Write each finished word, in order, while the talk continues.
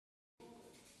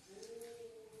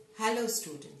Hello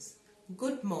students,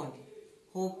 good morning.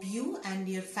 Hope you and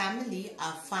your family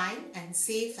are fine and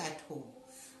safe at home.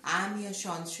 I am your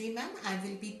Shantri ma'am. I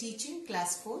will be teaching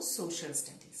class 4 social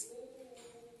studies.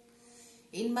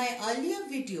 In my earlier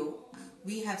video,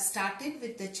 we have started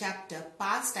with the chapter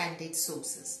past and its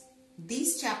sources.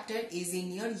 This chapter is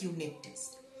in your unit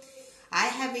test. I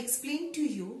have explained to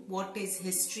you what is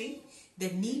history, the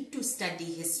need to study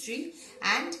history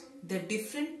and the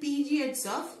different periods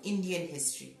of Indian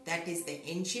history, that is the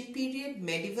ancient period,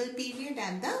 medieval period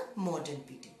and the modern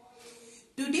period.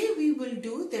 Today we will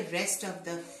do the rest of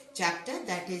the chapter,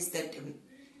 that is the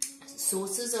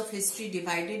sources of history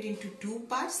divided into two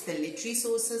parts, the literary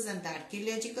sources and the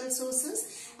archaeological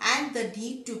sources, and the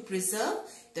need to preserve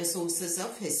the sources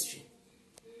of history.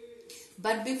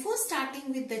 But before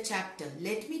starting with the chapter,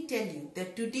 let me tell you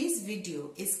that today's video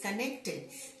is connected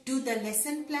to the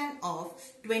lesson plan of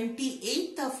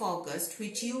 28th of August,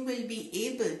 which you will be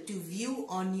able to view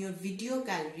on your video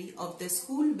gallery of the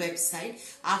school website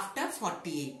after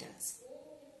 48 hours.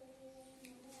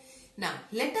 Now,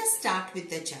 let us start with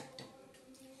the chapter.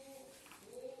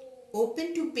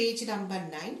 Open to page number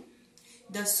 9,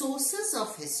 the sources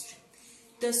of history.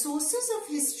 The sources of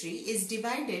history is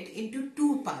divided into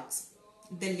two parts,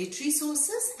 the literary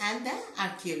sources and the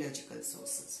archaeological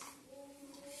sources.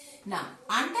 Now,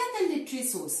 under the literary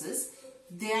sources,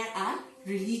 there are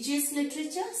religious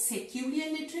literature,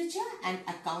 secular literature and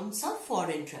accounts of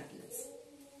foreign travelers.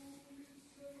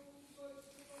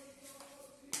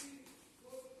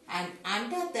 And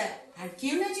under the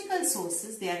archaeological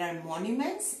sources, there are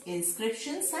monuments,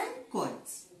 inscriptions and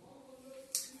coins.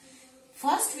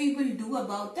 First, we will do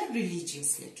about the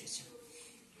religious literature.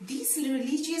 These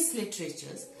religious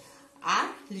literatures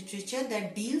are literature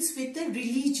that deals with the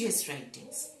religious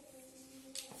writings.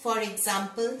 For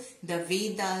example, the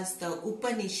Vedas, the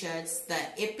Upanishads, the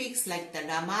epics like the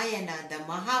Ramayana, the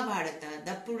Mahabharata,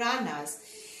 the Puranas,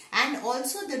 and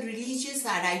also the religious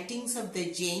writings of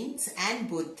the Jains and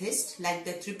Buddhists like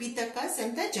the Tripitakas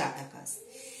and the Jatakas.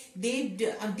 They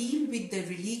deal with the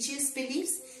religious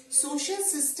beliefs, social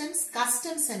systems,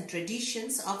 customs and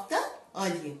traditions of the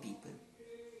earlier people.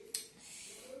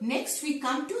 Next, we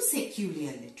come to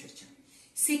secular literature.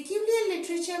 Secular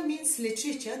literature means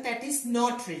literature that is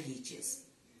not religious.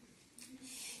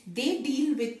 They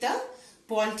deal with the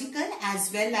political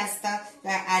as well as the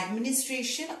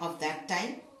administration of that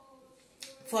time.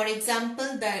 For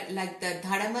example, like the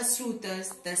Dharma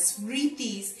Srutas, the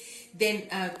Smritis, then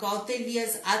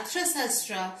Kautilya's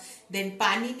Arthashastra, then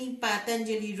Panini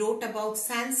Patanjali wrote about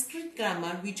Sanskrit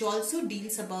grammar, which also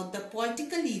deals about the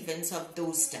political events of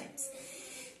those times.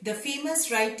 The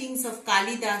famous writings of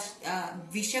Kalidas,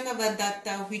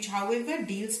 Vishakavadatta, which however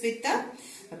deals with the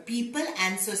people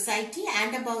and society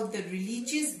and about the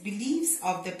religious beliefs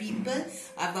of the people,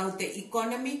 about the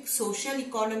economic, social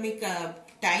economic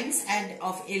times and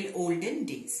of olden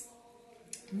days.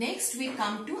 Next, we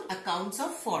come to accounts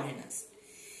of foreigners.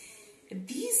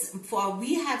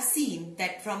 We have seen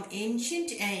that from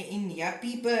ancient India,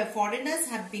 foreigners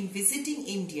have been visiting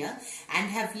India and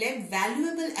have left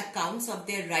valuable accounts of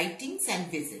their writings and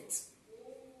visits.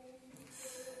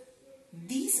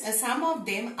 Some of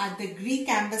them are the Greek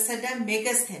ambassador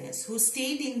Megasthenes, who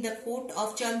stayed in the court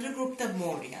of Chandragupta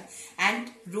Maurya and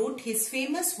wrote his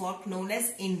famous work known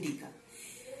as Indica.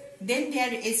 Then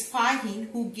there is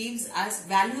Fahin, who gives us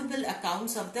valuable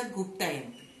accounts of the Gupta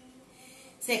Empire.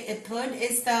 A third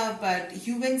is the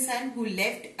Hughenson, who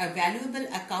left valuable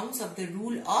accounts of the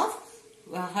rule of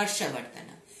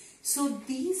Harshavardhana. So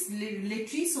these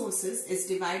literary sources is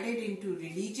divided into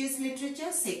religious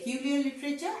literature, secular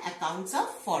literature, accounts of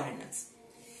foreigners.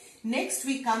 Next,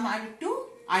 we come on to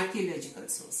archaeological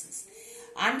sources.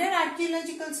 Under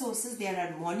archaeological sources, there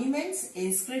are monuments,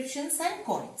 inscriptions and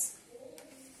coins.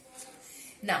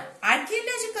 Now,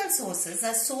 archaeological sources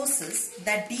are sources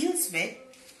that deals with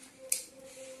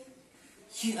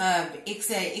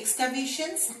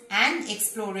excavations and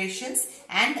explorations,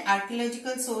 and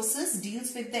archaeological sources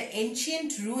deals with the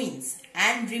ancient ruins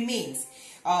and remains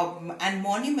and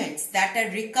monuments that are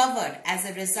recovered as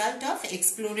a result of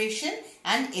exploration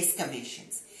and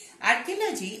excavations.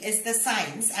 Archaeology is the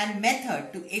science and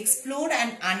method to explore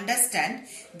and understand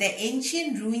the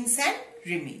ancient ruins and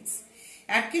remains.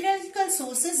 Archaeological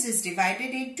sources is divided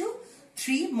into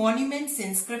three: monuments,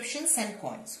 inscriptions and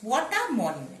coins. What are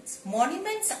monuments?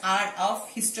 Monuments are of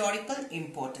historical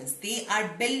importance. They are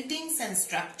buildings and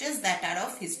structures that are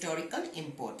of historical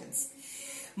importance.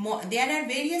 There are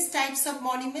various types of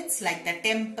monuments like the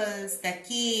temples, the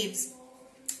caves,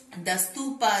 the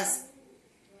stupas.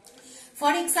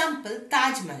 For example,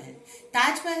 Taj Mahal.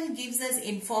 Taj Mahal gives us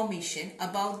information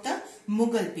about the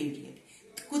Mughal period.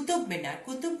 Qutub Minar.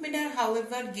 Qutub Minar,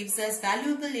 however, gives us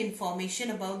valuable information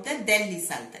about the Delhi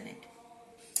Sultanate.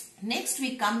 Next,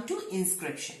 we come to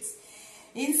inscriptions.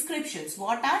 Inscriptions.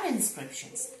 What are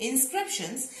inscriptions?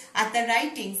 Inscriptions are the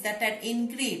writings that are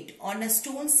engraved on a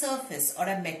stone surface or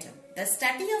a metal. The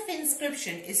study of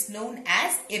inscription is known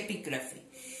as epigraphy.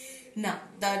 Now,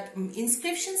 the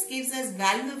inscriptions gives us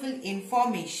valuable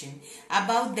information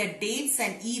about the dates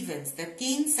and events, the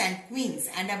kings and queens,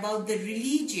 and about the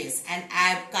religious and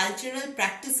cultural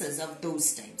practices of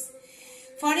those times.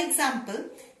 For example,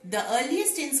 the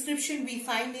earliest inscription we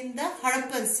find in the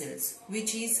Harappan silks,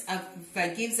 which is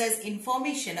gives us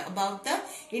information about the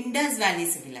Indus Valley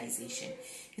civilization.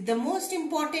 The most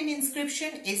important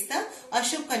inscription is the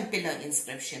Ashokan Pillar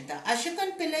inscription. The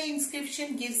Ashokan Pillar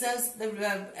inscription gives us the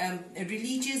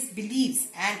religious beliefs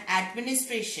and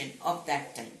administration of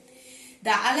that time.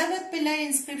 The Allahabad Pillar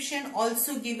inscription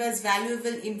also gives us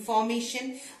valuable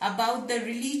information about the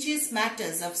religious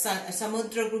matters of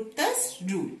Samudragupta's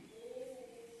rule.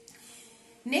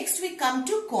 Next we come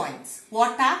to coins.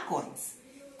 What are coins?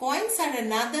 Coins are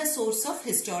another source of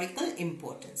historical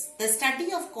importance. The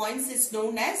study of coins is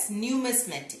known as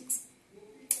numismatics.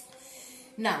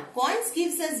 Now, coins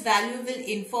gives us valuable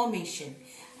information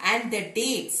and the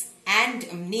dates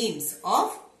and names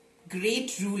of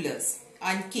great rulers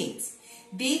and kings.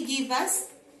 They give us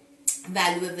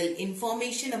valuable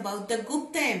information about the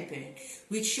Gupta Empire,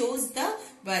 which shows the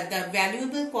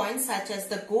valuable coins such as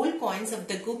the gold coins of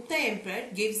the Gupta Empire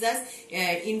gives us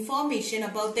information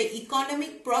about the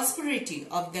economic prosperity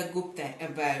of the Gupta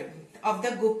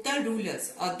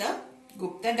rulers or the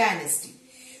Gupta dynasty.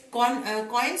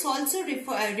 Coins also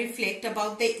reflect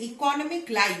about the economic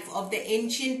life of the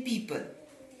ancient people,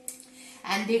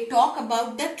 and they talk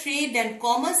about the trade and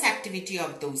commerce activity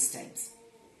of those times.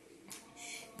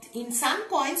 In some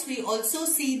coins, we also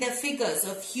see the figures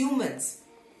of humans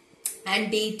and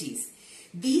deities.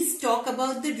 These talk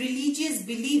about the religious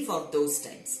belief of those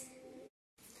times.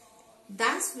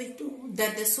 Thus, we know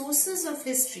that the sources of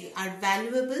history are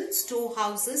valuable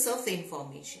storehouses of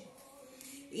information.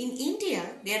 In India,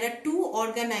 there are two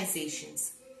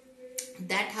organizations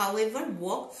that, however,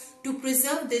 work to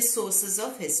preserve these sources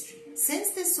of history.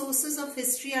 Since the sources of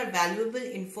history are valuable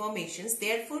informations,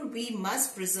 therefore we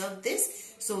must preserve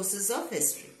these sources of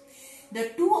history.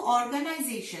 The two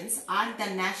organizations are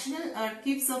the National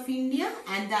Archives of India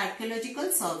and the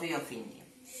Archaeological Survey of India.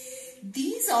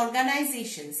 These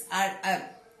organizations are,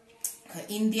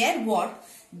 in their work,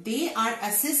 they are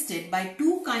assisted by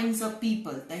two kinds of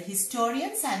people, the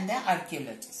historians and the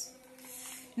archaeologists.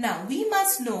 Now, we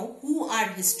must know who are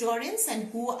historians and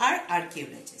who are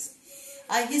archaeologists.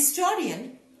 A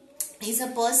historian is a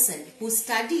person who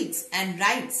studies and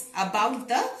writes about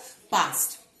the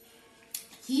past.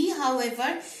 He,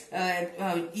 however,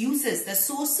 uses the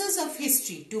sources of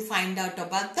history to find out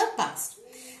about the past.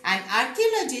 An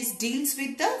archaeologist deals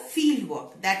with the field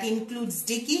work that includes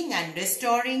digging and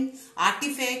restoring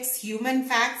artifacts, human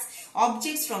facts,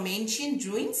 objects from ancient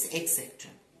ruins, etc.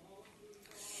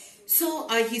 So,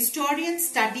 a historian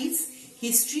studies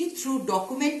history through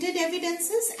documented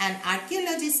evidences and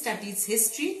archaeologist studies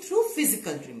history through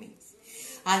physical remains.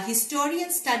 A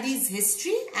historian studies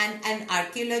history and an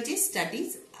archaeologist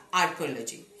studies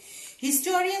archaeology.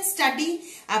 Historians study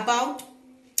about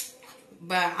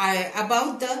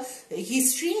the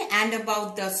history and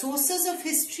about the sources of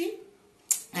history,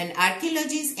 and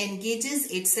archaeologist engages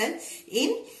itself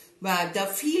in the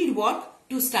field work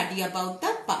to study about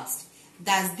the past.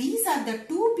 Thus, these are the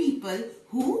two people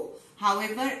who,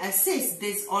 however, assist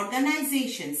these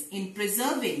organizations in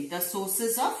preserving the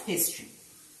sources of history.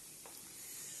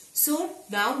 So,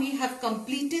 now we have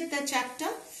completed the chapter.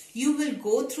 You will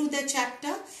go through the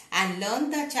chapter and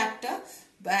learn the chapter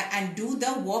and do the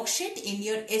worksheet in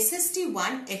your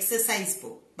SST1 exercise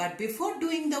book. But before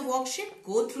doing the worksheet,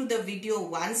 go through the video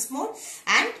once more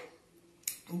and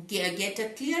get a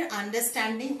clear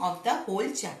understanding of the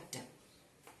whole chapter.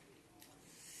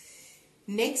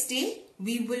 Next day,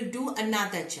 we will do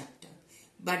another chapter.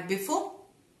 But before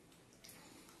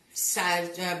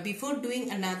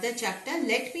doing another chapter,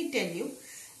 let me tell you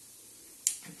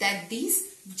that this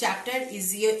chapter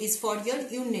is for your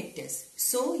unit test.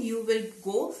 So, you will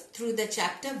go through the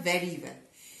chapter very well.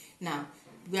 Now,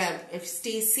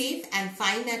 stay safe and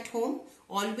fine at home.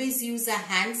 Always use a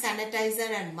hand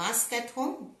sanitizer and mask at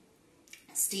home.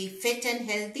 Stay fit and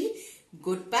healthy.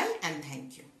 Goodbye and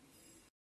thank you.